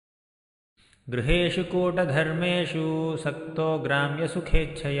गृहेषु कूटधर्मेषु सक्तो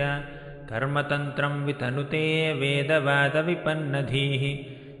ग्राम्यसुखेच्छया कर्मतन्त्रं वितनुते वेदवादविपन्नधीः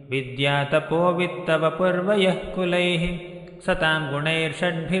विद्यातपोवित्तवपुर्वयः कुलैः सतां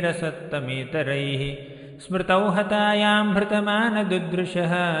गुणैर्षड्भिरसत्तमेतरैः स्मृतौ हतायां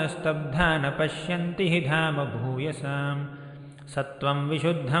भृतमानदुदृशः स्तब्धा न पश्यन्ति हि धाम भूयसां सत्त्वं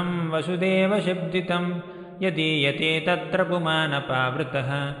विशुद्धं वसुदेवशब्दितं यदीयते तत्र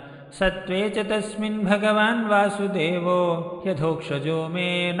पुमानपावृतः सत्त्वे च तस्मिन् भगवान् वासुदेवो यथोक्षजो मे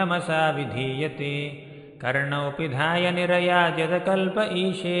नमसा विधीयते कर्णौ पिधाय निरयाद्यदकल्प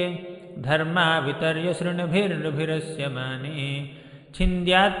ईशे धर्मा वितर्य शृणुभिर्भिरस्य माने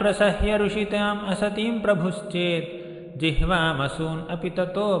छिन्द्यात् प्रसह्य ऋषिताम् असतीं प्रभुश्चेत् जिह्वामसून् अपि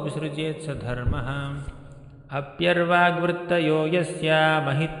ततो विसृजेत् स धर्मः अप्यर्वाग्वृत्तयो यस्या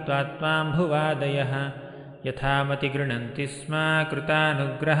महित्वा त्वां भुवादयः यथामति गृह्णन्ति स्म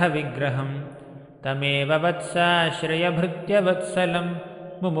कृतानुग्रहविग्रहं तमेव वत्साश्रयभृत्यवत्सलं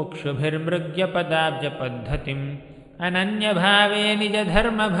मुमुक्षुभिर्मृग्यपदाब्जपद्धतिम् अनन्यभावे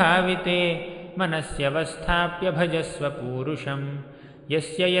निजधर्मभाविते मनस्यवस्थाप्य भजस्व पूरुषं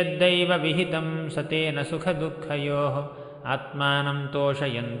यस्य यद्दैव विहितं स तेन सुखदुःखयोः आत्मानं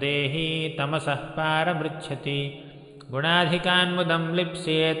तोषयन् देहि तमसः पारमृच्छति गुणाधिकान्मुदं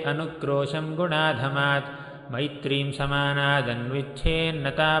लिप्सेत् अनुक्रोशं गुणाधमात् मैत्रीं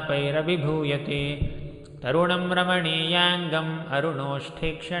समानादन्विच्छेन्नतापैरभिभूयते तरुणं रमणीयाङ्गम्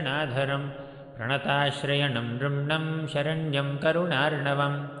अरुणोष्ठेक्षणाधरं प्रणताश्रयणं नृम्णं शरण्यं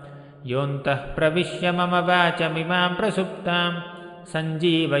करुणार्णवं योऽन्तः प्रविश्य मम वाचमिमां प्रसुप्तां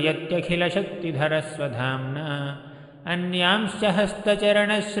सञ्जीवयत्यखिलशक्तिधरस्वधाम्ना अन्यांश्च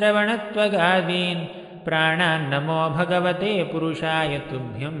हस्तचरणश्रवणत्वगादीन् प्राणान्नमो भगवते पुरुषाय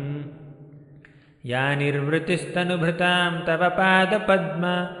तुभ्यम् या निर्वृतिस्तनुभृतां तव पादपद्म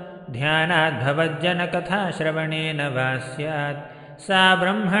ध्यानाद्भवज्जनकथाश्रवणेन वा स्यात् सा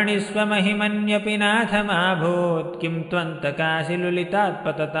ब्रह्मणि स्वमहिमन्यपि नाथमाभूत् किं त्वन्तकासि लुलितात्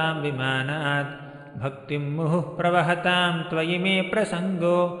पततां विमानात् भक्तिं मुहुः प्रवहतां त्वयि मे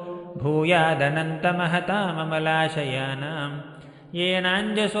प्रसङ्गो भूयादनन्तमहताममलाशयानां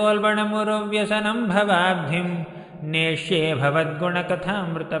येनाञ्जसोल्बणमुरुव्यसनं भवाब्धिं नेष्ये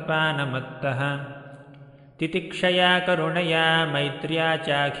भवद्गुणकथामृतपानमत्तः तितिक्षया करुणया मैत्र्या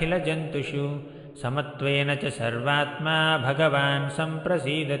चाखिलजन्तुषु समत्वेन च सर्वात्मा भगवान्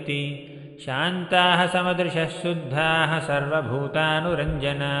सम्प्रसीदति शान्ताः समदृशः शुद्धाः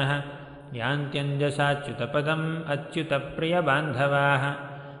सर्वभूतानुरञ्जनाः यान्त्यञ्जसाच्युतपदम् अच्युतप्रियबान्धवाः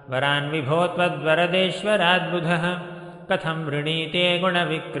वरान् विभो त्वद्वरदेश्वराद्बुधः कथं वृणीते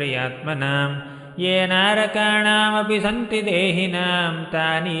गुणविक्रियात्मनां येनारकाणामपि सन्ति देहिनां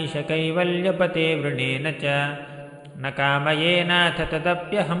तानीश कैवल्यपते वृणेन च न कामयेनाथ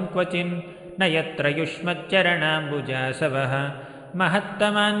तदप्यहं क्वचिन् न यत्र युष्मच्चरणाम्बुजासवः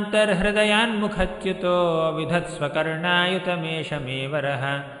महत्तमान्तर्हृदयान्मुखच्युतो विधत्स्वकर्णायुतमेष मे वरः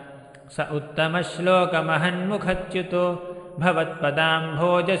स उत्तमश्लोकमहन्मुखच्युतो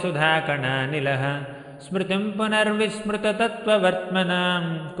भवत्पदाम्भोजसुधाकणानिलः स्मृतिं पुनर्विस्मृततत्त्ववर्त्मनां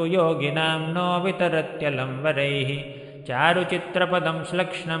कुयोगिनां नो वितरत्यलं वरैः चारुचित्रपदं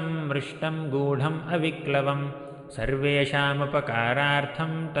श्लक्ष्णं मृष्टं गूढम् अविक्लवं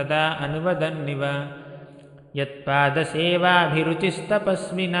सर्वेषामुपकारार्थं तदा अनुवदन्निव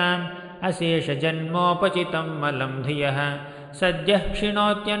यत्पादसेवाभिरुचिस्तपस्विनाम् अशेषजन्मोपचितं मलं धियः सद्यः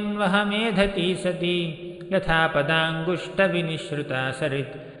क्षिणोत्यन्वहमेधति सति यथा पदाङ्गुष्ठविनिश्रुता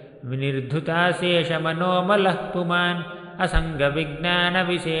सरित् विनिर्धुताशेषमनोमलः पुमान्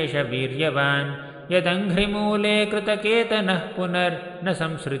असङ्गविज्ञानविशेषवीर्यवान् यदङ्घ्रिमूले कृतकेतनः पुनर्न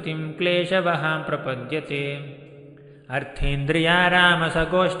संसृतिं क्लेशवहां प्रपद्यते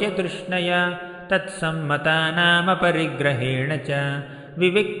अर्थेन्द्रियारामसगोष्ठ्यतृष्णया तत्सम्मतानामपरिग्रहेण च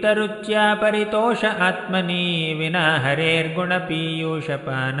विविक्तरुच्या परितोष आत्मनि विना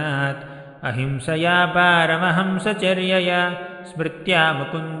हरेर्गुणपीयूषपानात् अहिंसया पारमहंसचर्यया स्मृत्या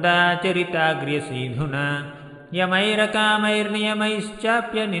मुकुन्दाचरिताग्र्यसीधुना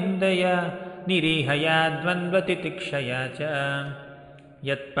यमैरकामैर्नियमैश्चाप्यनिन्दया निरीहया द्वन्द्वतितिक्षया च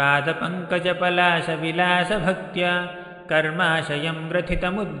यत्पादपङ्कजपलाशविलासभक्त्या कर्माशयं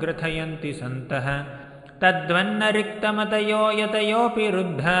ग्रथितमुद्ग्रथयन्ति सन्तः तद्वन्नरिक्तमतयो यतयोऽपि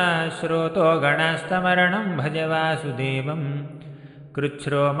रुद्धा श्रोतो गणास्तमरणं भज वासुदेवम्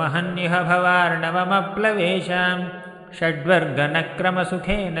कृच्छ्रो महन्यः भवार्णवमप्लवेशां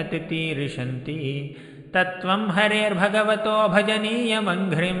षड्वर्गनक्रमसुखेन तितीर्षन्ति तत्त्वं हरेर्भगवतो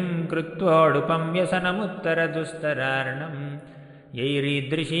भजनीयमङ्घ्रिं कृत्वोडुपं व्यसनमुत्तरदुस्तरार्णम्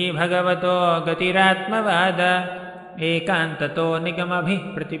यैरीदृशी भगवतो गतिरात्मवाद एकान्ततो निगमभिः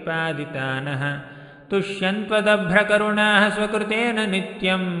प्रतिपादितानः तुष्यन्त्वदभ्रकरुणाः स्वकृतेन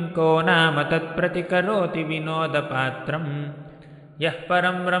नित्यं को नाम तत्प्रतिकरोति विनोदपात्रम् यः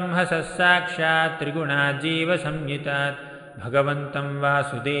परं ब्रह्म सस्साक्षात् त्रिगुणाज्जीवसंयुतात् भगवन्तं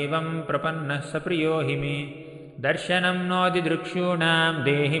वासुदेवं प्रपन्नः स प्रियो हि मे दर्शनं नोदिदृक्षूणां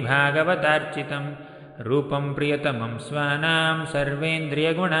देहि भागवतार्चितं रूपं प्रियतमं स्वानां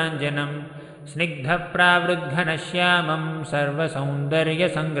सर्वेन्द्रियगुणाञ्जनं स्निग्धप्रावृद्घनश्यामं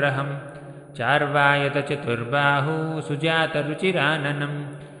सर्वसौन्दर्यसङ्ग्रहं चार्वायतचतुर्बाहू सुजातरुचिराननं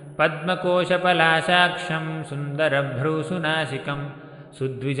पद्मकोशपलाशाक्षं सुन्दरभ्रूसुनासिकं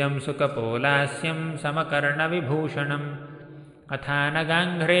सुद्विजं सुकपोलास्यं समकर्णविभूषणम्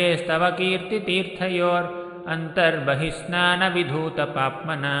अथानगाङ्घ्रेस्तव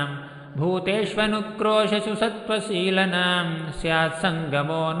कीर्तितीर्थयोरन्तर्बहिस्नानविधूतपाप्मनां भूतेष्वनुक्रोशसु सत्त्वशीलनां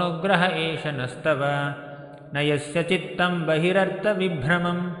स्यात्सङ्गमोऽनुग्रह एष नस्तव न यस्य चित्तं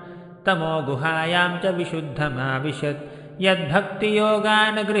बहिरर्थविभ्रमं तमो गुहायां च विशुद्धमाविशत्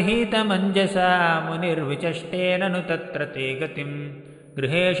यद्भक्तियोगानुगृहीतमञ्जसा मुनिर्विचष्टेन नु तत्र ते गतिं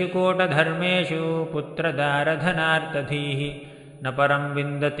गृहेषु कूटधर्मेषु पुत्रदारधनार्तधीः न परं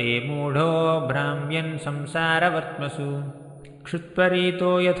विन्दते मूढो भ्राम्यन् संसारवर्त्मसु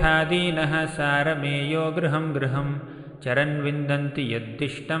क्षुत्परीतो यथा दीनः सारमेयो गृहं गृहं चरन् विन्दन्ति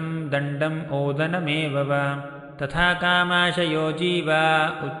यद्दिष्टं दण्डम् ओदनमेव वा तथा कामाशयो जीवा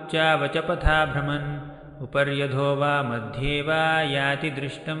उच्चावचपथा भ्रमन् उपर्यधो वा मध्ये वा याति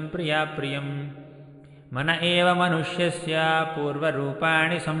दृष्टं प्रियाप्रियं मन एव मनुष्यस्य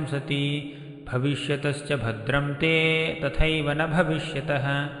पूर्वरूपाणि संसति भविष्यतश्च भद्रं ते तथैव न भविष्यतः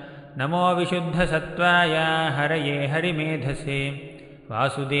नमो विशुद्धसत्त्वाय हरये हरिमेधसे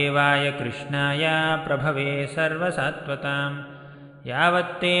वासुदेवाय कृष्णाय प्रभवे सर्वसात्वतां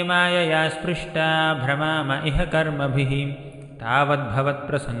यावत्ते मायया स्पृष्टा भ्रमाम इह कर्मभिः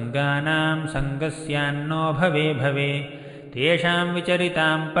तावद्भवत्प्रसङ्गानां सङ्गस्यान्नो भवे भवे तेषां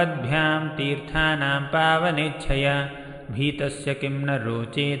विचरितां पद्भ्यां तीर्थानां पावनेच्छया भीतस्य किं न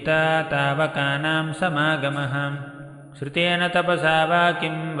रोचेत तावकानां समागमः श्रुतेन तपसा वा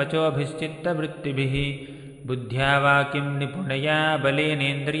किं वचोभिश्चित्तवृत्तिभिः बुद्ध्या वा किं निपुणया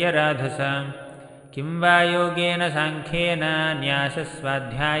बलेनेन्द्रियराधसा किं वा योगेन साङ्ख्येन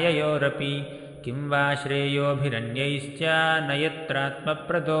न्यासस्वाध्याययोरपि किं वा श्रेयोभिरन्यैश्च न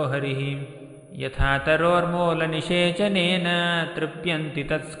यत्रात्मप्रदो हरिः यथा तरोर्मूलनिषेचनेन तृप्यन्ति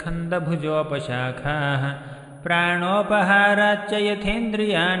तत्स्कन्धभुजोपशाखाः प्राणोपहाराच्च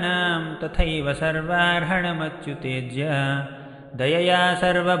यथेन्द्रियाणां तथैव सर्वार्हणमच्युतेज्य दयया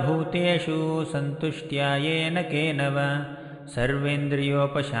सर्वभूतेषु सन्तुष्ट्या येन केन वा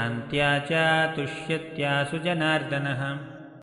सर्वेन्द्रियोपशान्त्या च तुष्यत्यासु जनार्दनः।